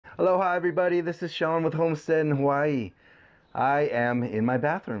Aloha everybody, this is Sean with Homestead in Hawaii. I am in my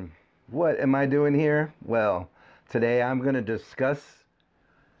bathroom. What am I doing here? Well, today I'm going to discuss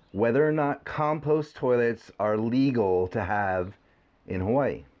whether or not compost toilets are legal to have in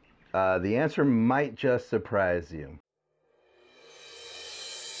Hawaii. The answer might just surprise you.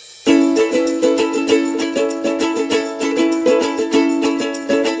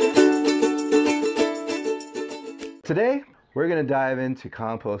 Today, we're going to dive into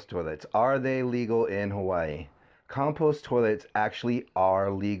compost toilets. Are they legal in Hawaii? Compost toilets actually are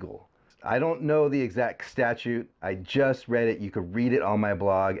legal. I don't know the exact statute. I just read it. You could read it on my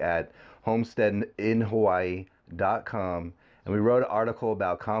blog at homesteadinhawaii.com. And we wrote an article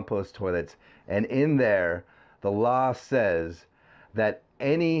about compost toilets. And in there, the law says that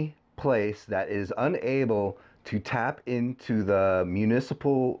any place that is unable to tap into the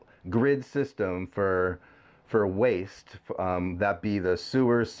municipal grid system for waste, that be the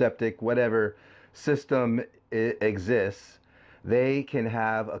sewer, septic, whatever system exists, they can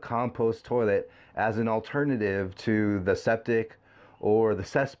have a compost toilet as an alternative to the septic or the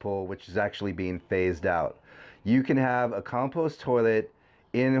cesspool, which is actually being phased out. You can have a compost toilet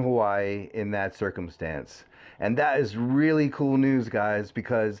in Hawaii in that circumstance. And that is really cool news, guys,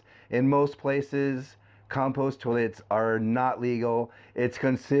 because in most places, compost toilets are not legal. It's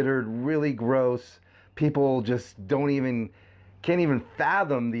considered really gross. People just can't even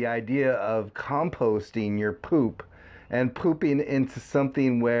fathom the idea of composting your poop and pooping into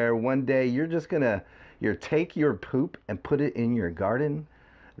something where one day you're just gonna take your poop and put it in your garden.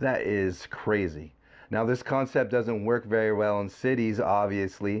 That is crazy. Now, this concept doesn't work very well in cities,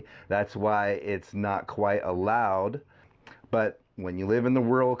 obviously. That's why it's not quite allowed. But when you live in the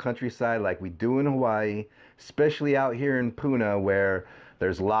rural countryside like we do in Hawaii, especially out here in Puna where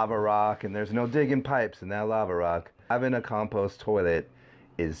there's lava rock and there's no digging pipes in that lava rock, having a compost toilet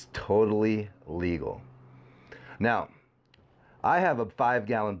is totally legal. Now, I have a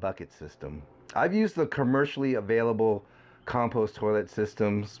 5-gallon bucket system. I've used the commercially available compost toilet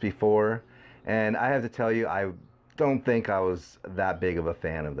systems before, and I have to tell you, I don't think I was that big of a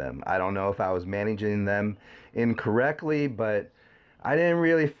fan of them. I don't know if I was managing them incorrectly, but I didn't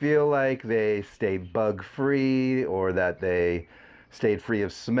really feel like they stayed bug-free or that they stayed free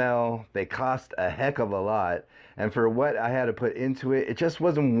of smell. They cost a heck of a lot, and for what I had to put into it, it just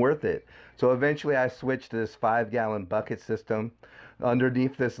wasn't worth it. So eventually I switched to this 5-gallon bucket system.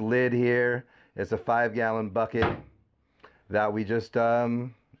 Underneath this lid here is a 5-gallon bucket that we just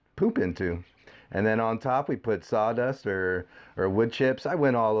poop into. And then on top we put sawdust or wood chips. I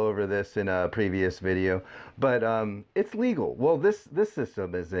went all over this in a previous video, but it's legal. Well, this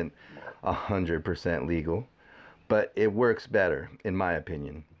system isn't 100% legal, but it works better, in my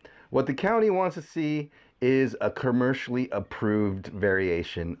opinion. What the county wants to see is a commercially approved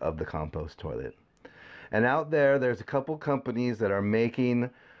variation of the compost toilet. And out there's a couple companies that are making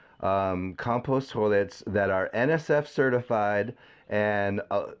compost toilets that are NSF certified and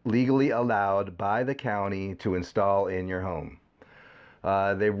legally allowed by the county to install in your home.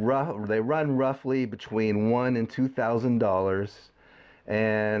 They run roughly between $1,000 and $2,000.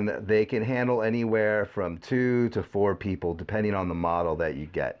 And they can handle anywhere from 2 to 4 people, depending on the model that you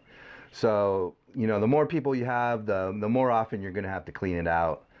get. So, you know, the more people you have, the more often you're going to have to clean it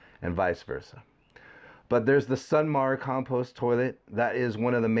out, and vice versa. But there's the Mar Compost Toilet. That is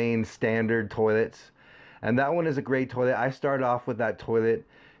one of the main standard toilets. And that one is a great toilet. I started off with that toilet,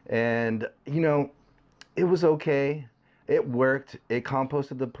 and, you know, it was okay. It worked. It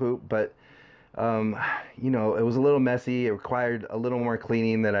composted the poop, but you know, it was a little messy. It required a little more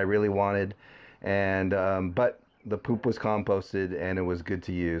cleaning than I really wanted, and but the poop was composted and it was good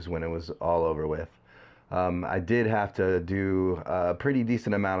to use when it was all over with. I did have to do a pretty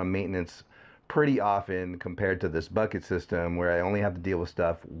decent amount of maintenance pretty often compared to this bucket system where I only have to deal with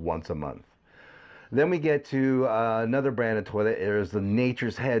stuff once a month. Then we get to another brand of toilet. There's the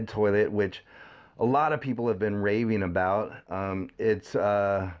Nature's Head toilet, which a lot of people have been raving about.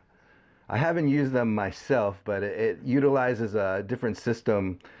 I haven't used them myself, but it utilizes a different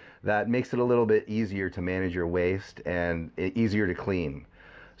system that makes it a little bit easier to manage your waste and easier to clean.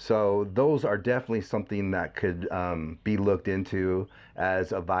 So those are definitely something that could be looked into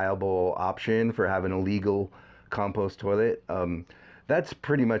as a viable option for having a legal compost toilet. That's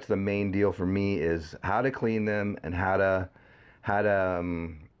pretty much the main deal for me, is how to clean them and how to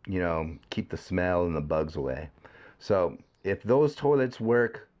you know, keep the smell and the bugs away. So if those toilets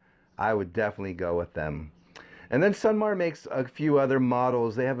work, I would definitely go with them. And then Sunmar makes a few other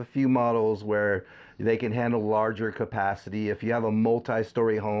models. They have a few models where they can handle larger capacity. If you have a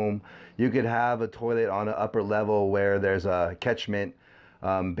multi-story home, you could have a toilet on an upper level where there's a catchment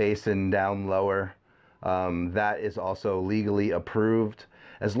basin down lower. That is also legally approved.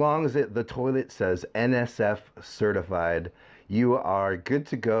 As long as the toilet says NSF certified, you are good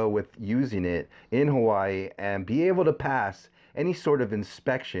to go with using it in Hawaii and be able to pass any sort of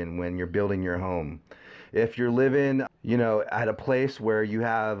inspection when you're building your home. If you're living, at a place where you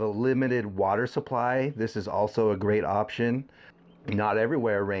have a limited water supply, this is also a great option. Not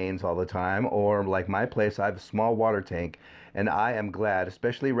everywhere rains all the time, or like my place, I have a small water tank, and I am glad,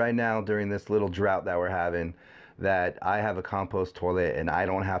 especially right now during this little drought that we're having, that I have a compost toilet and I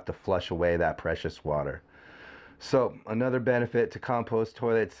don't have to flush away that precious water. So another benefit to compost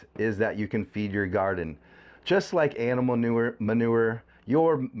toilets is that you can feed your garden. Just like animal manure,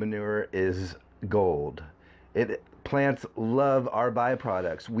 your manure is gold. Plants love our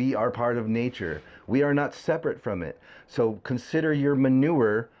byproducts. We are part of nature. We are not separate from it. So consider your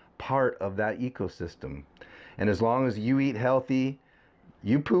manure part of that ecosystem. And as long as you eat healthy,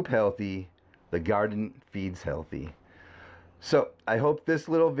 you poop healthy, the garden feeds healthy. So I hope this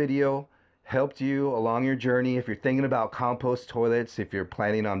little video helped you along your journey. If you're thinking about compost toilets, if you're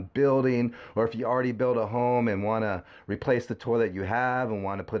planning on building, or if you already built a home and want to replace the toilet you have and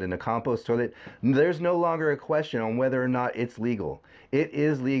want to put in a compost toilet, there's no longer a question on whether or not it's legal. It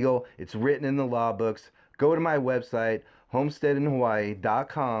is legal. It's written in the law books. Go to my website,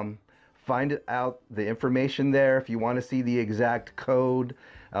 homesteadinhawaii.com. Find out the information there if you want to see the exact code.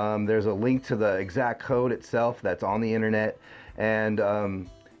 There's a link to the exact code itself that's on the internet. And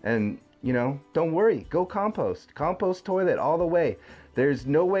don't worry, go compost toilet all the way. There's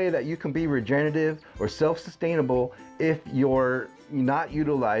no way that you can be regenerative or self-sustainable if you're not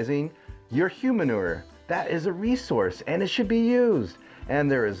utilizing your human manure. That is a resource and it should be used. And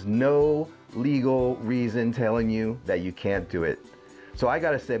there is no legal reason telling you that you can't do it. So I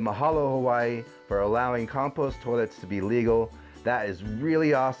gotta say mahalo Hawaii for allowing compost toilets to be legal. That is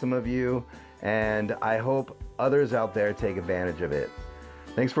really awesome of you, and I hope others out there take advantage of it.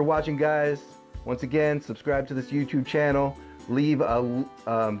 Thanks for watching, guys. Once again, subscribe to this YouTube channel, leave a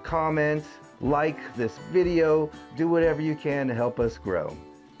comment, like this video, do whatever you can to help us grow.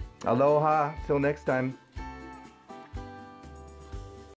 Aloha, till next time.